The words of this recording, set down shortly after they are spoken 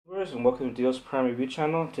viewers, and welcome to Deal's Prime Review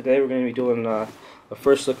channel. Today we're going to be doing a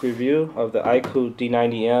first look review of the icoo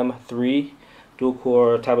D90M III dual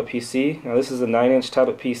core tablet PC. Now this is a 9-inch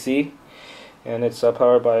tablet PC, and it's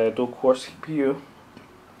powered by a dual core CPU.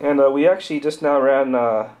 And we actually just now ran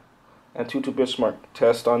an AnTuTu benchmark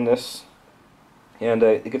test on this, and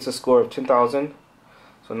it gets a score of 10,000,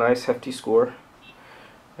 so nice hefty score.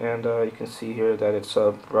 And you can see here that it's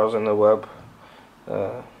browsing the web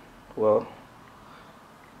well.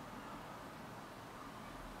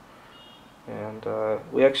 And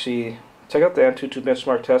we actually check out the AnTuTu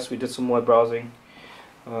benchmark test. We did some web browsing.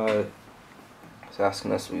 It's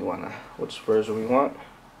asking us which version we want,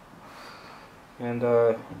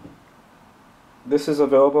 and this is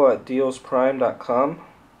available at dealsprime.com.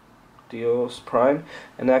 Deals Prime,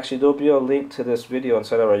 and actually there'll be a link to this video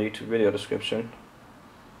inside of our YouTube video description.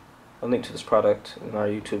 A link to this product in our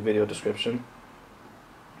YouTube video description.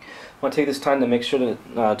 I want to take this time to make sure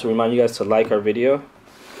to remind you guys to like our video.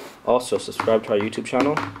 Also subscribe to our YouTube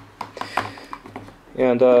channel.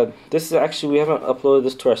 And this is actually, we haven't uploaded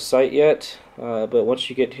this to our site yet, but once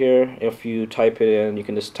you get here, if you type it in, you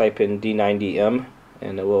can just type in D90M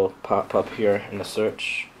and it will pop up here in the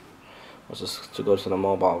search. Let's just to go to the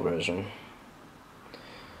mobile version.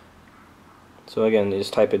 So again, you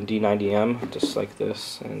just type in D90M just like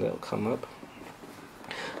this and it'll come up.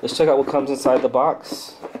 Let's check out what comes inside the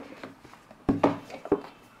box.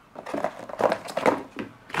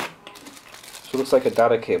 So it looks like a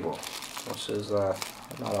data cable, which is not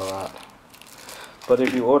a lot. But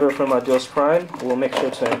if you order from Deals Prime, we'll make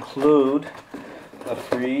sure to include a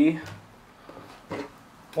free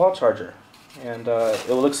wall charger. And it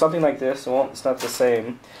will look something like this. It's not the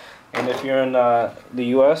same. And if you're in the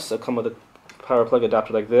US, it'll come with a power plug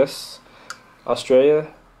adapter like this.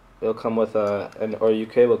 Australia, it'll come with or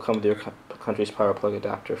UK will come with your country's power plug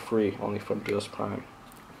adapter, free, only from Deals Prime.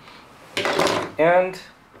 And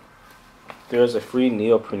there's a free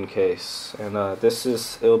neoprene case, and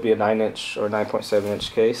it will be a 9-inch or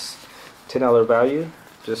 9.7-inch case, $10 value.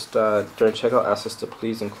 Just during checkout, ask us to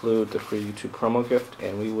please include the free YouTube promo gift,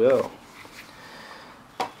 and we will.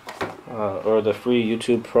 Or the free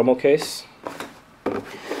YouTube promo case.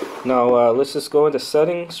 Now let's just go into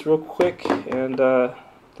settings real quick, and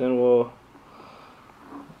then we'll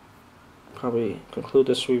probably conclude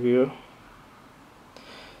this review.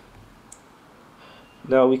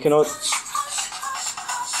 Now we can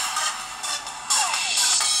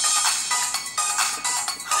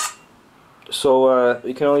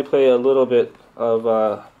we can only play a little bit of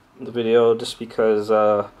the video just because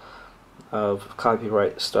of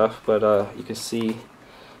copyright stuff, but you can see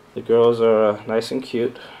the girls are nice and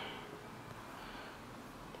cute.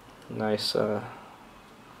 Nice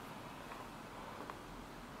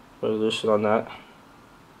resolution on that.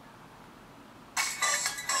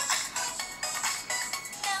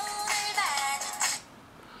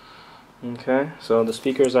 Okay, so the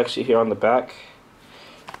speaker is actually here on the back,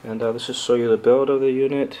 and let's just show you the build of the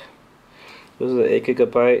unit. This is the 8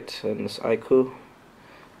 GB and this icoo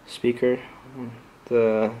speaker,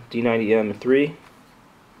 the D90M III,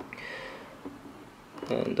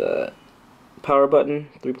 and power button,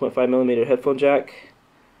 3.5mm headphone jack,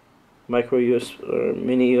 micro USB,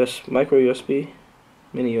 mini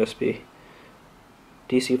USB,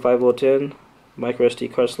 DC 5V in, micro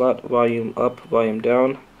SD card slot, volume up, volume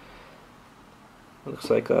down.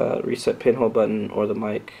 Looks like a reset pinhole button or the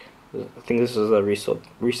mic. I think this is a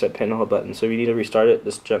reset pinhole button, so if you need to restart it,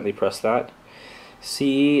 just gently press that.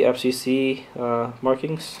 CE, FCC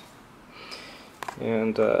markings,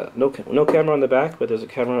 and no camera on the back, but there's a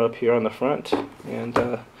camera up here on the front. And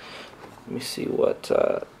let me see what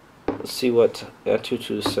let's see what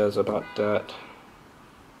AnTuTu says about that.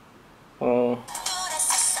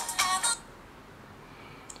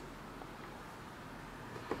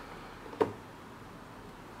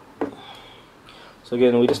 So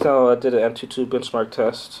again, we just now did an AnTuTu benchmark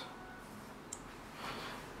test,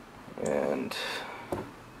 and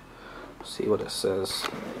see what it says.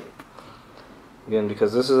 Again,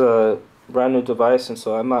 because this is a brand new device, and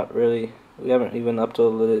so we haven't even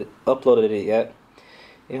uploaded it yet.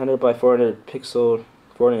 800 by 400 pixel,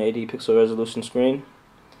 480 pixel resolution screen.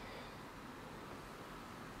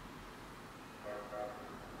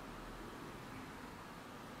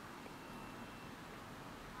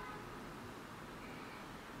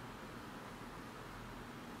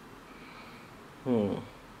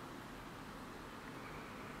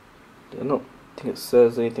 I don't think it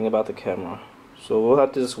says anything about the camera, so we'll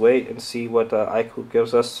have to just wait and see what icoo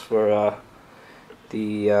gives us for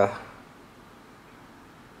the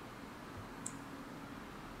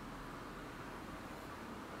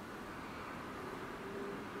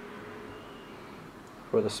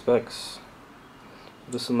for the specs.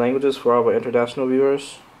 Just some languages for all our international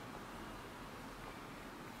viewers.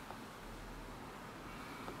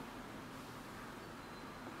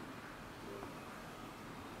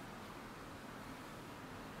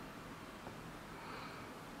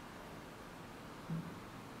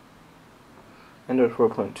 Android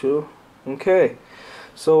 4.2. Okay,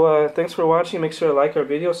 so thanks for watching. Make sure to like our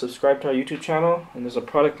video, subscribe to our YouTube channel, and there's a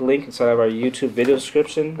product link inside of our YouTube video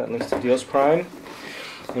description that links to Deals Prime.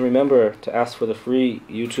 And remember to ask for the free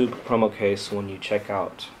YouTube promo case when you check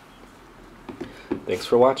out. Thanks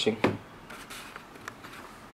for watching.